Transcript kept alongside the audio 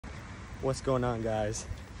What's going on, guys?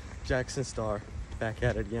 Jackson Star back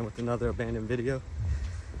at it again with another abandoned video.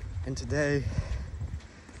 And today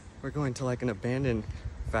we're going to like an abandoned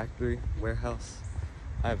factory warehouse.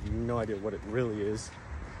 I have no idea what it really is,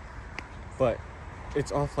 but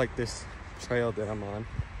it's off like this trail that I'm on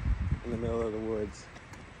in the middle of the woods.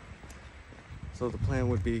 So the plan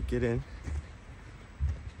would be get in,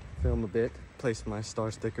 film a bit, place my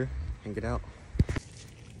star sticker, and get out.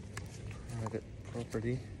 Private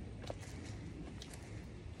property.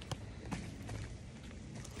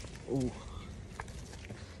 Ooh,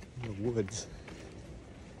 in the woods.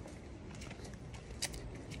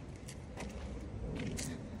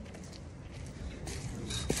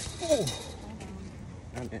 Oh,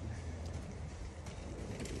 I'm in.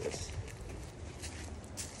 Look at this.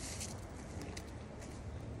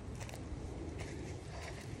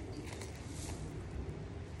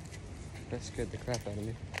 That scared the crap out of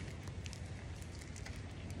me.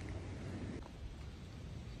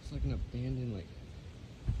 It's like an abandoned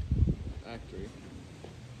factory.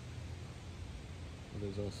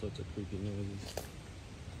 There's all sorts of creepy noises.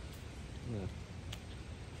 I'm gonna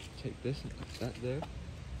take this and put that there.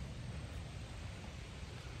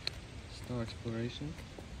 Star exploration.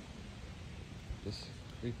 This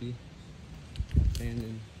creepy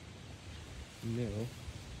abandoned mill.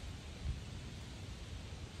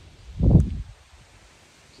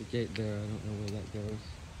 There's a gate there, I don't know where that goes.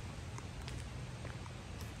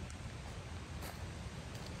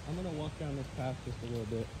 I'm gonna walk down this path just a little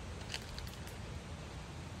bit.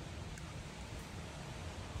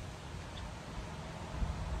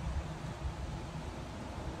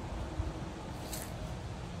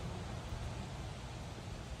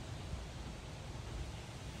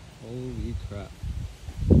 Holy crap.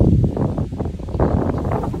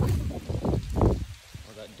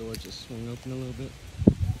 Oh, that door just swung open a little bit.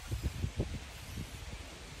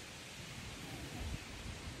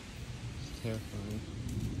 It's terrifying.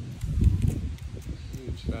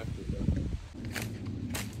 Huge factory though.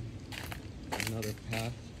 Another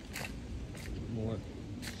path, more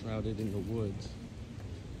shrouded in the woods.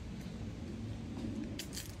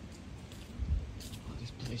 Oh,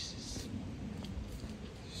 this place is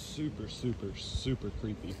super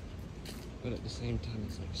creepy, but at the same time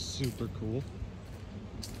it's like super cool,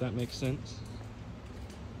 if that makes sense.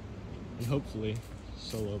 And hopefully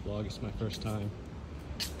solo vlog is my first time.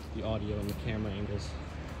 The audio and the camera angles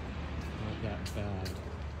not that bad.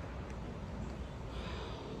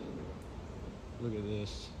 Look at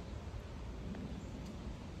this.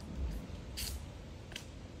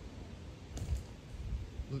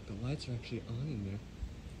 Look, the lights are actually on in there,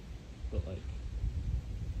 but like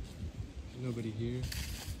there's nobody here.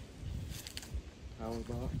 Power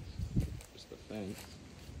box, just the fence.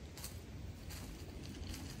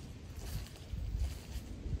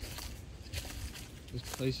 This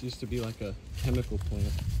place used to be like a chemical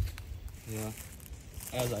plant. Yeah,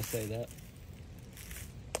 as I say that.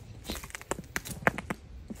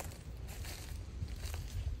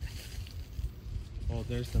 Oh,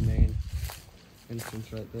 there's the main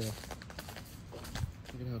entrance right there.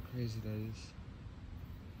 Look at how crazy that is.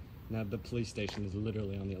 Now the police station is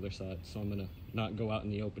literally on the other side, so I'm gonna not go out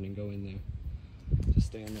in the open and go in there. Just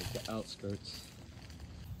stay on the outskirts.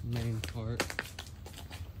 Main part.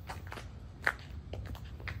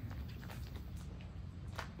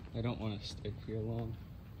 I don't want to stay here long.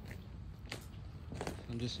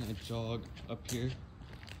 I'm just gonna jog up here,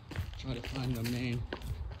 try to find the main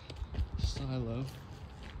silo.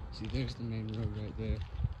 See, there's the main road right there.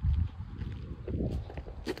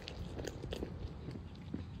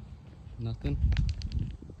 Nothing?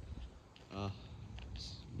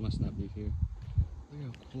 Must not be here. Look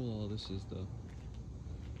how cool all this is though.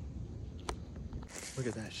 Look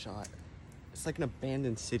at that shot. It's like an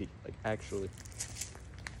abandoned city, like actually.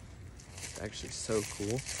 It's actually so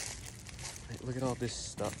cool. Like, look at all this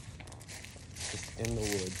stuff just in the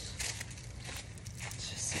woods. It's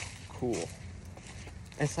just cool.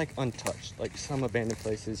 And it's like untouched. Like some abandoned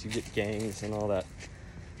places, you get gangs and all that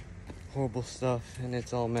horrible stuff and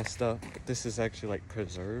it's all messed up. But this is actually like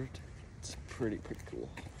preserved. It's pretty cool.